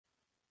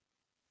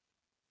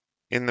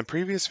In the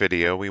previous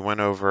video, we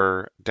went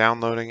over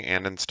downloading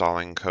and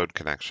installing Code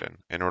Connection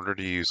in order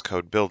to use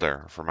Code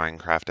Builder for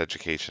Minecraft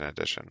Education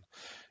Edition.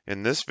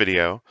 In this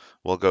video,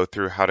 we'll go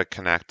through how to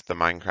connect the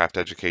Minecraft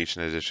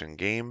Education Edition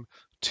game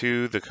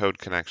to the Code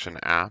Connection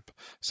app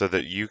so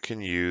that you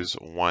can use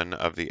one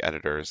of the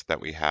editors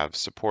that we have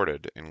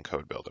supported in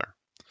Code Builder.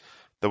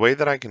 The way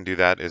that I can do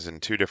that is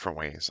in two different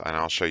ways, and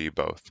I'll show you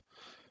both.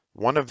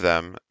 One of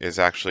them is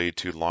actually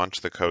to launch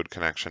the Code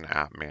Connection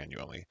app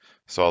manually.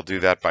 So I'll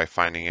do that by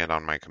finding it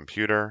on my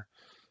computer,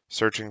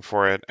 searching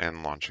for it,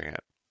 and launching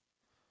it.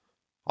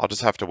 I'll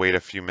just have to wait a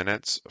few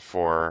minutes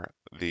for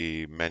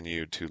the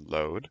menu to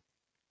load.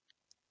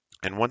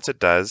 And once it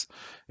does,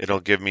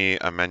 it'll give me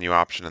a menu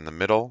option in the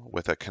middle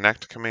with a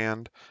connect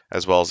command,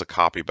 as well as a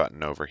copy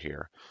button over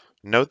here.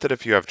 Note that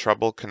if you have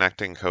trouble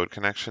connecting Code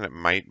Connection, it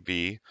might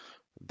be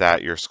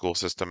that your school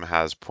system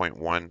has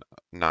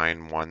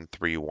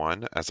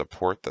 0.19131 as a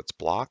port that's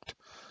blocked.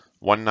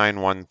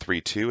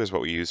 19132 is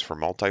what we use for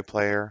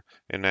multiplayer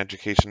in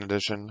Education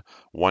Edition.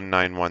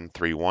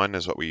 19131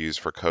 is what we use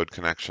for Code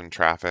Connection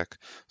traffic.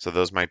 So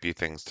those might be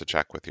things to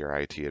check with your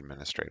IT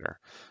administrator.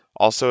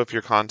 Also, if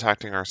you're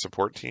contacting our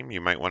support team, you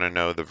might want to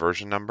know the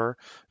version number.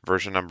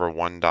 Version number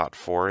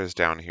 1.4 is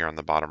down here on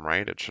the bottom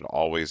right. It should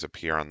always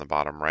appear on the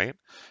bottom right.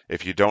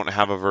 If you don't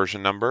have a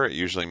version number, it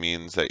usually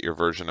means that your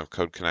version of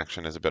Code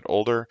Connection is a bit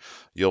older.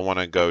 You'll want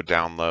to go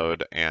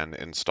download and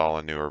install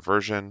a newer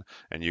version,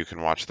 and you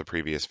can watch the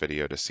previous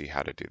video to see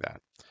how to do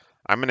that.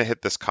 I'm going to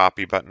hit this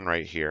copy button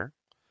right here.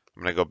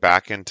 I'm going to go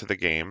back into the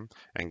game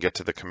and get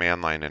to the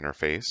command line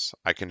interface.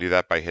 I can do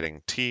that by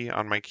hitting T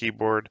on my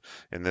keyboard.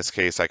 In this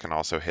case, I can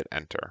also hit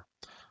Enter.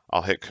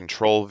 I'll hit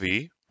Control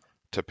V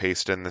to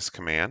paste in this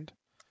command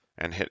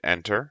and hit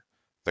Enter.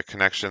 The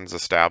connection's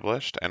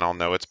established, and I'll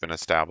know it's been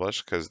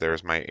established because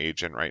there's my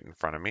agent right in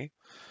front of me.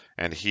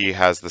 And he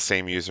has the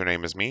same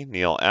username as me,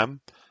 Neil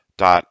M.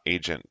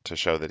 Agent, to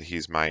show that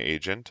he's my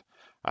agent.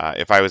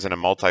 If I was in a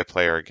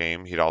multiplayer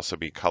game, he'd also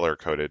be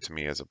color-coded to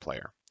me as a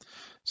player.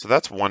 So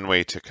that's one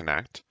way to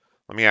connect.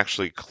 Let me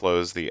actually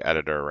close the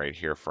editor right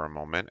here for a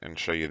moment and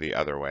show you the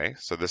other way.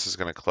 So this is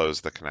going to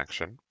close the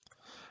connection.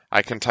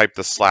 I can type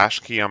the slash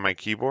key on my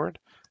keyboard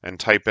and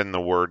type in the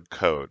word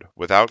code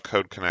without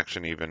Code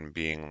Connection even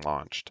being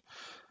launched.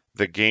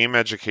 The Game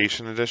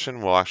Education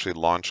Edition will actually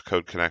launch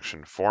Code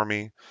Connection for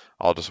me.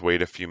 I'll just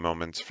wait a few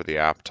moments for the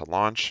app to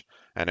launch,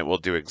 and it will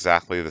do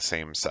exactly the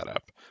same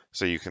setup.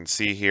 So you can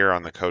see here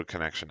on the Code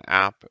Connection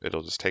app,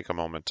 it'll just take a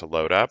moment to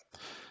load up.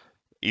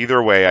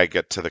 Either way, I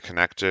get to the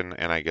connection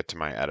and I get to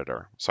my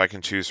editor. So I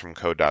can choose from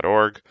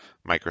code.org,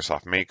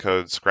 Microsoft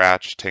MakeCode,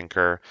 Scratch,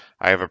 Tinker.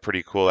 I have a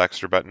pretty cool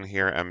extra button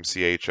here,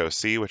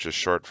 MCHOC, which is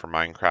short for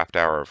Minecraft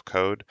Hour of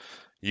Code.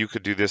 You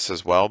could do this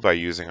as well by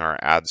using our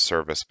Add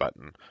Service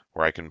button,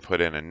 where I can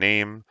put in a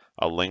name,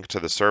 a link to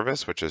the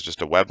service, which is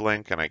just a web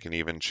link, and I can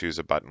even choose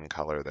a button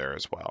color there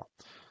as well.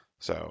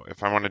 So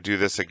if I want to do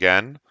this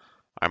again,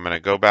 I'm going to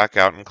go back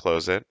out and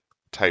close it,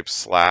 type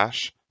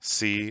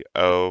 /CODE,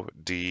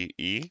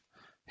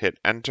 hit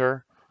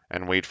enter,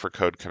 and wait for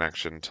Code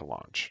Connection to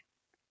launch.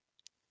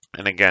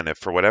 And again, if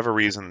for whatever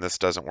reason this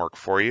doesn't work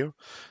for you,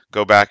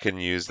 go back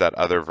and use that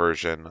other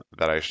version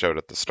that I showed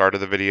at the start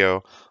of the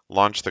video,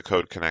 launch the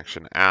Code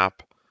Connection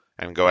app,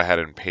 and go ahead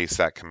and paste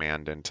that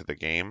command into the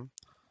game.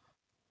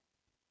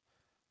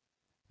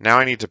 Now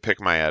I need to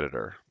pick my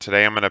editor.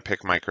 Today I'm going to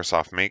pick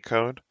Microsoft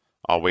MakeCode.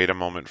 I'll wait a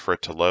moment for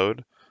it to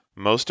load.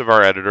 Most of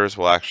our editors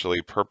will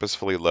actually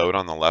purposefully load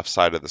on the left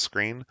side of the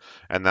screen,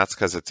 and that's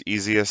because it's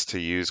easiest to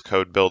use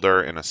Code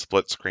Builder in a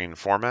split screen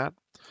format.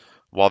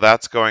 While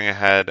that's going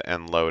ahead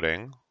and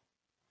loading,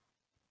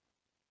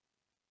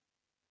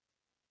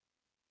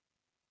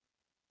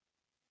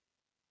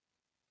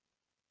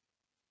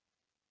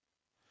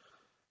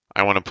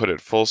 I want to put it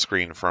full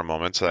screen for a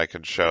moment so that I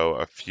can show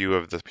a few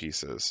of the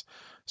pieces.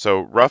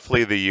 So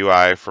roughly the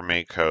UI for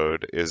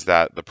MakeCode is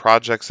that the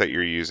projects that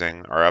you're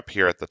using are up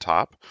here at the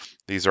top.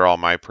 These are all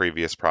my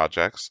previous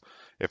projects.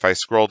 If I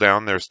scroll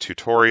down, there's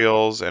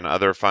tutorials and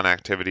other fun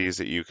activities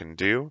that you can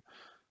do.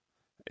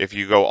 If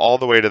you go all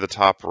the way to the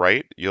top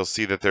right, you'll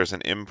see that there's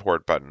an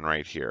import button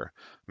right here.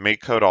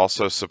 MakeCode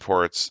also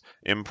supports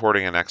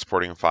importing and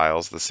exporting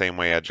files the same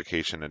way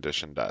Education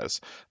Edition does.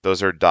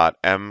 Those are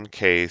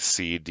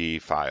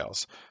 .mkcd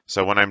files.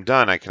 So when I'm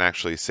done, I can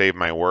actually save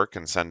my work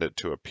and send it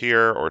to a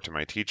peer or to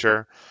my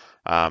teacher.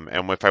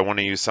 And if I want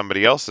to use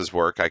somebody else's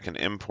work, I can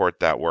import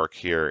that work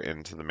here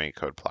into the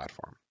MakeCode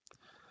platform.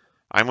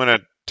 I'm going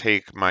to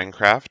take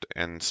Minecraft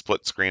and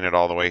split screen it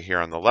all the way here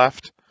on the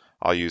left.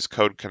 I'll use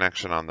Code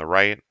Connection on the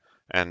right,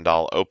 and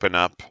I'll open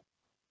up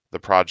the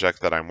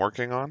project that I'm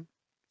working on.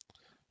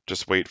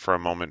 Just wait for a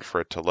moment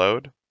for it to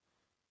load.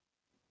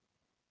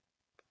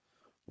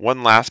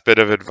 One last bit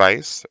of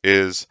advice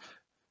is,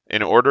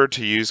 in order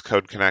to use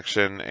Code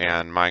Connection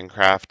and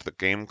Minecraft, the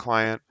game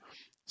client,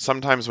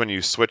 sometimes when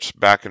you switch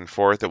back and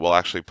forth, it will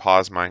actually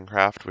pause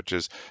Minecraft, which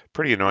is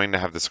pretty annoying to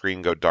have the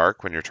screen go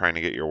dark when you're trying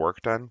to get your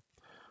work done.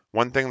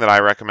 One thing that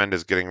I recommend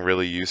is getting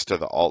really used to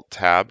the Alt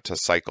tab to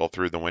cycle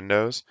through the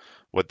windows.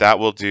 What that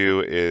will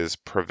do is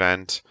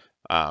prevent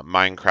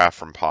Minecraft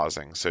from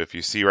pausing. So if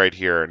you see right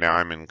here, now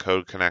I'm in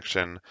Code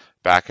Connection,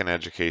 back in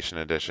Education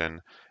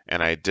Edition,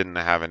 and I didn't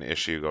have an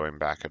issue going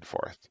back and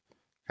forth.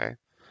 Okay.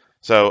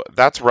 So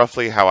that's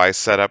roughly how I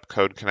set up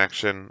Code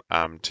Connection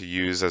to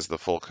use as the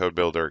full code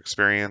builder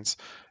experience.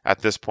 At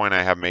this point,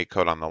 I have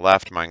MakeCode on the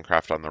left,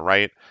 Minecraft on the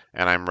right,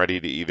 and I'm ready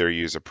to either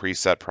use a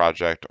preset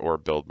project or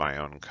build my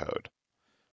own code.